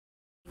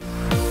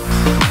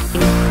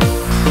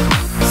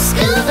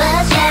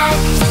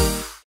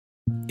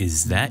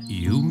Is That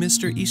You,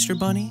 Mr. Easter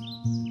Bunny?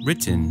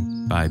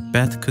 Written by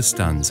Beth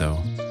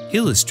Costanzo.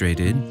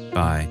 Illustrated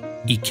by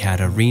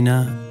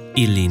Ekaterina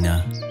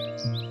Ilina.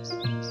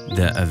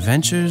 The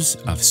Adventures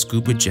of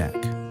Scuba Jack.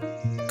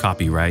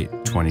 Copyright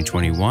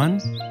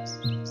 2021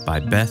 by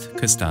Beth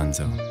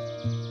Costanzo.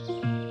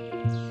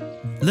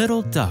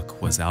 Little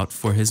Duck was out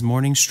for his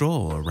morning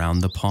stroll around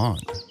the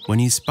pond when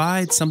he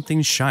spied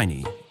something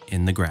shiny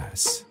in the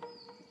grass.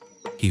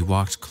 He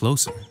walked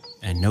closer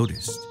and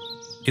noticed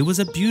it was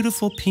a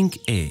beautiful pink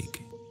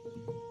egg.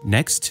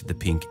 Next to the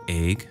pink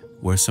egg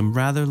were some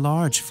rather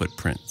large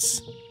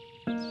footprints.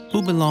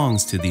 Who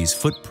belongs to these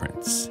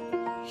footprints?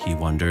 He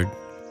wondered.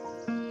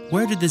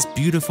 Where did this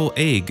beautiful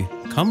egg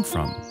come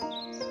from?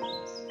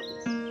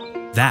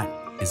 That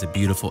is a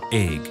beautiful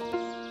egg.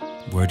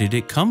 Where did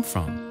it come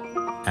from?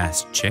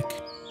 Asked Chick.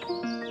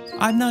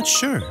 I'm not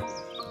sure.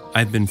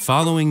 I've been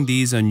following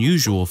these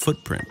unusual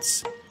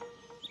footprints.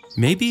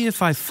 Maybe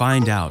if I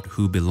find out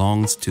who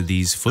belongs to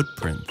these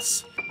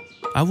footprints,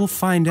 I will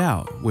find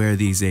out where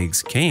these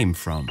eggs came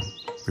from,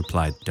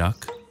 replied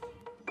Duck.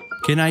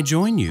 Can I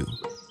join you?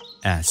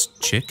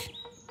 Asked Chick.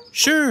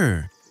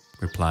 Sure,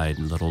 replied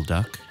Little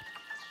Duck.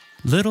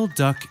 Little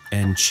Duck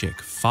and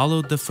Chick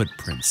followed the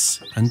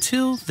footprints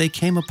until they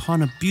came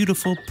upon a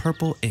beautiful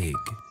purple egg.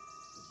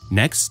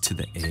 Next to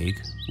the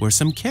egg were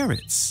some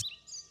carrots.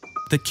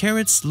 The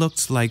carrots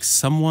looked like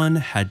someone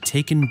had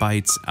taken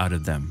bites out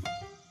of them.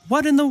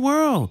 What in the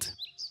world?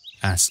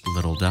 Asked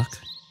Little Duck.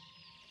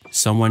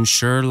 Someone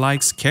sure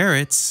likes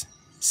carrots,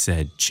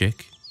 said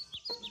Chick.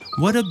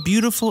 What a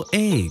beautiful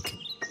egg.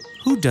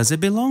 Who does it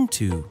belong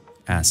to?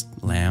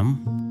 Asked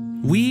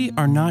Lamb. We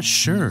are not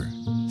sure,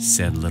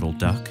 said Little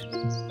Duck.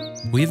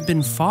 We've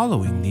been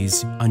following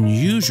these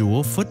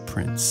unusual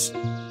footprints.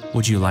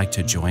 Would you like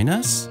to join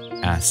us?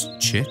 Asked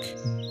Chick.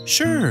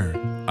 Sure,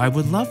 I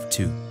would love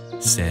to,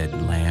 said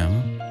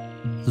Lamb.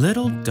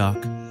 Little Duck,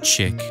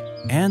 Chick,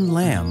 and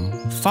Lamb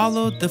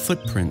followed the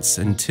footprints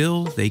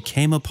until they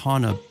came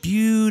upon a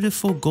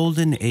beautiful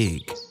golden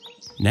egg.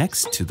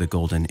 Next to the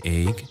golden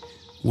egg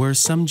were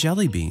some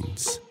jelly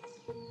beans.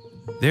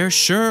 There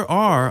sure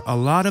are a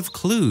lot of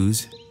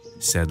clues,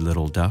 said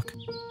Little Duck.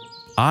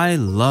 I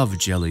love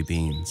jelly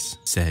beans,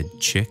 said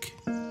Chick.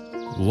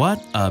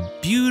 What a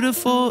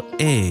beautiful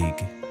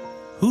egg.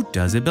 Who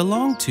does it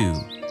belong to?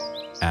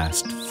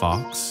 Asked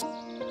Fox.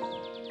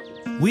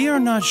 We are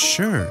not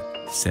sure,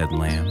 said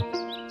Lamb.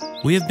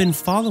 We have been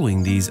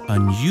following these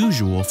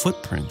unusual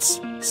footprints,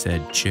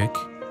 said Chick.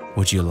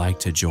 Would you like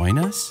to join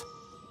us?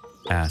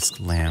 Asked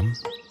Lamb.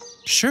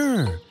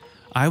 Sure,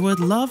 I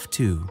would love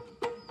to,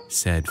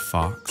 said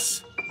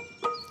Fox.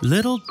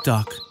 Little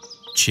Duck,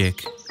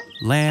 Chick,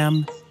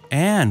 Lamb,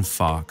 and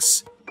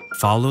Fox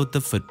followed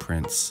the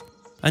footprints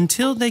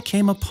until they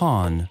came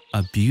upon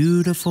a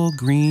beautiful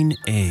green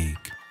egg.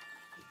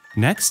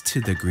 Next to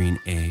the green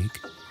egg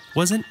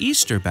was an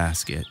Easter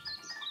basket.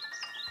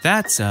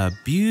 That's a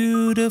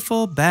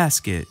beautiful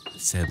basket,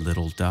 said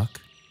Little Duck.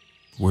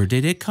 Where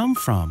did it come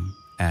from?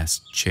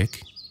 Asked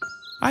Chick.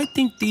 I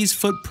think these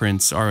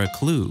footprints are a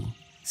clue,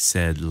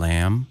 said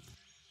Lamb.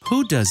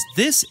 Who does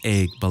this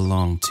egg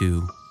belong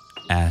to?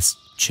 Asked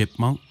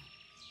Chipmunk.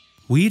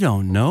 We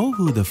don't know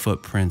who the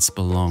footprints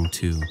belong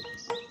to.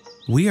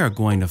 We are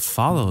going to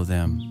follow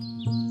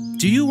them.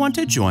 Do you want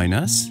to join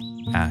us?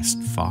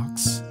 Asked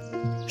Fox.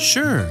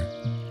 Sure,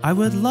 I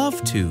would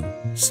love to,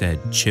 said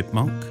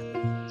Chipmunk.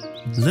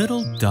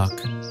 Little Duck,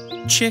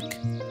 Chick,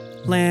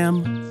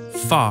 Lamb,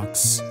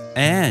 Fox,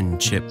 and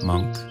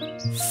Chipmunk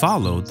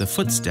followed the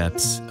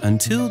footsteps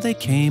until they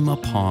came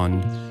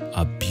upon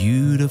a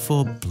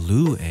beautiful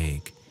blue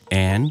egg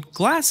and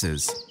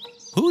glasses.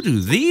 Who do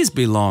these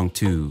belong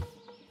to?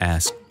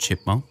 Asked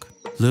Chipmunk.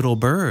 Little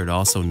Bird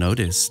also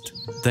noticed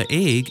the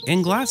egg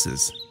and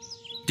glasses.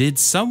 Did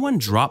someone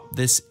drop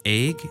this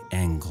egg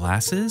and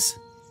glasses?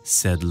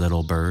 Said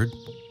Little Bird.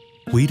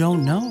 We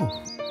don't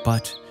know,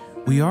 but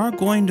we are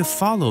going to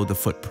follow the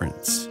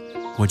footprints.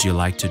 Would you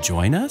like to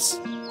join us?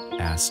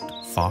 Asked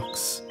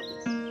Fox.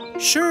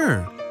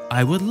 Sure,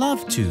 I would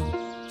love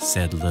to,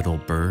 said Little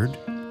Bird.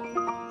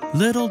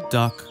 Little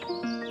Duck,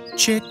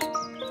 Chick,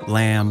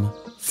 Lamb,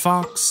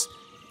 Fox,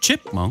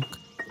 Chipmunk,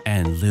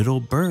 and Little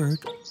Bird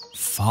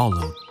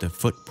followed the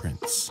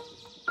footprints.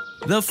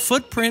 The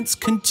footprints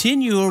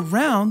continue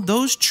around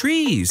those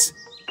trees,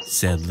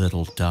 said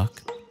Little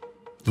Duck.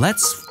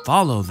 Let's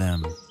follow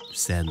them,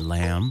 said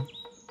Lamb.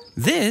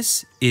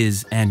 This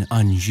is an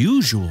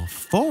unusual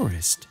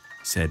forest,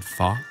 said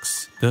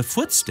Fox. The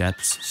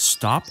footsteps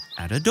stop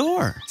at a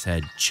door,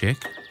 said Chick.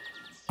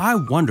 I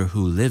wonder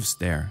who lives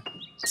there,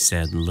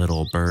 said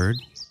Little Bird.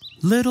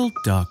 Little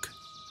Duck,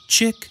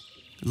 Chick,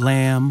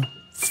 Lamb,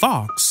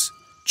 Fox,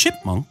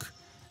 Chipmunk,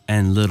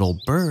 and Little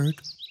Bird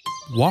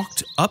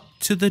walked up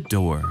to the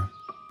door.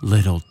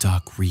 Little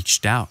Duck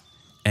reached out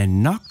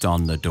and knocked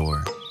on the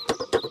door.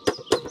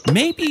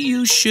 Maybe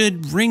you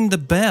should ring the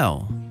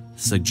bell,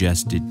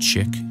 suggested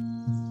Chick.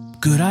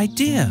 Good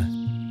idea,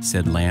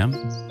 said Lamb.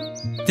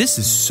 This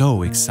is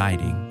so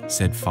exciting,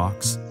 said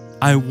Fox.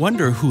 I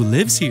wonder who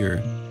lives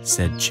here,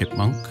 said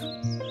Chipmunk.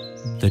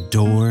 The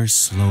door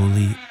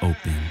slowly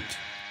opened,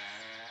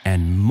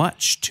 and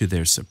much to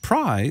their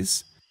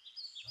surprise,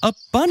 a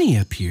bunny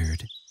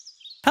appeared.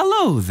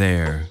 "Hello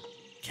there.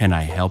 Can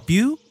I help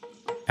you?"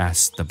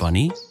 asked the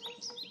bunny.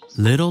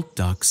 Little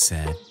Duck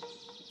said,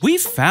 "We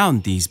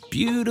found these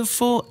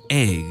beautiful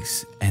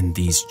eggs and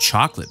these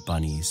chocolate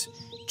bunnies,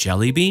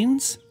 jelly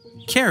beans,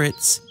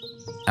 carrots,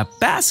 a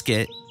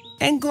basket,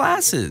 and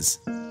glasses."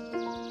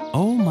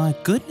 "Oh my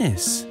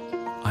goodness,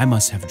 I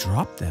must have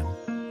dropped them.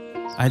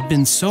 I'd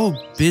been so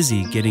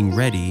busy getting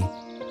ready,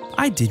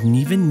 I didn't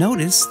even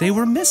notice they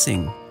were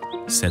missing,"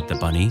 said the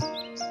bunny.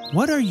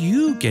 "What are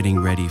you getting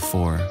ready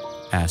for?"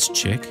 asked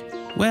Chick.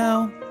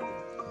 "Well,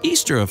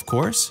 Easter, of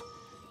course.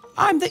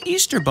 I'm the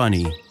Easter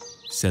bunny,"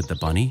 said the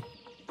bunny.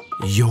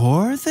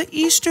 "You're the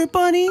Easter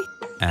bunny?"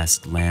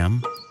 asked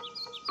Lamb.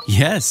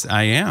 "Yes,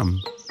 I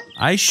am.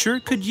 I sure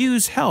could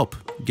use help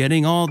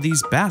getting all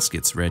these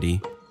baskets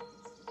ready."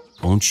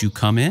 "Won't you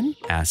come in?"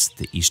 asked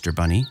the Easter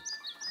bunny.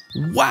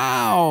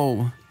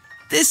 "Wow!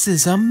 This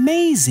is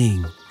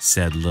amazing,"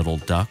 said Little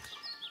Duck.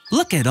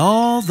 "Look at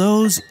all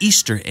those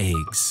Easter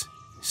eggs,"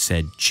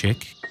 said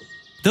Chick.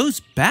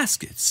 "Those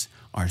baskets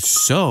are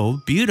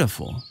so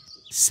beautiful,"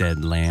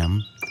 said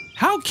Lamb.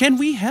 "How can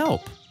we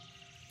help?"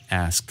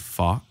 asked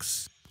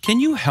Fox. "Can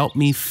you help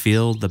me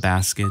fill the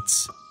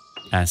baskets?"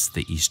 asked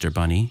the Easter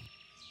bunny.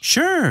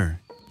 "Sure,"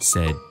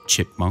 said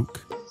Chipmunk.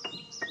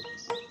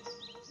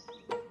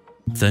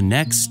 The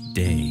next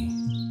day.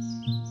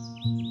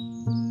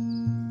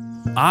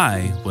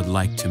 "I would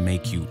like to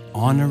make you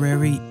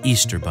honorary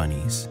Easter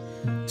bunnies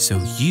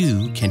so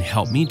you can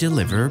help me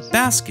deliver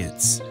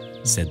baskets,"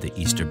 said the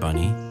Easter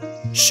bunny.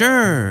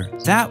 "Sure,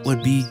 that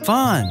would be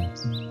fun,"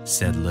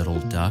 said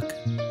Little Duck.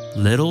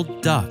 Little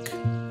Duck,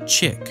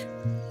 Chick,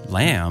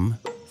 Lamb,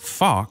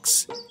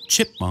 Fox,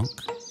 Chipmunk,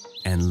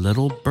 and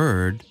Little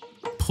Bird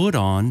put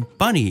on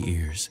bunny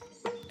ears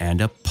and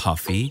a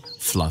puffy,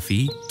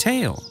 fluffy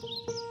tail.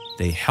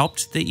 They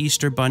helped the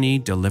Easter bunny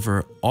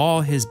deliver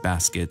all his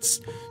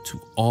baskets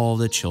to all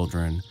the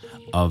children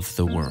of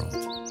the world.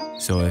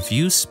 So if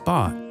you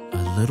spot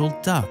a little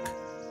duck,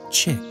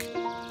 chick,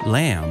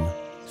 lamb,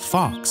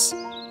 fox,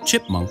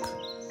 chipmunk,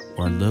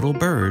 or little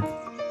bird,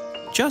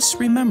 just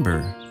remember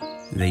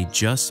they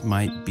just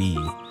might be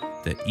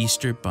the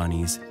Easter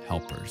bunny's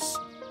helpers.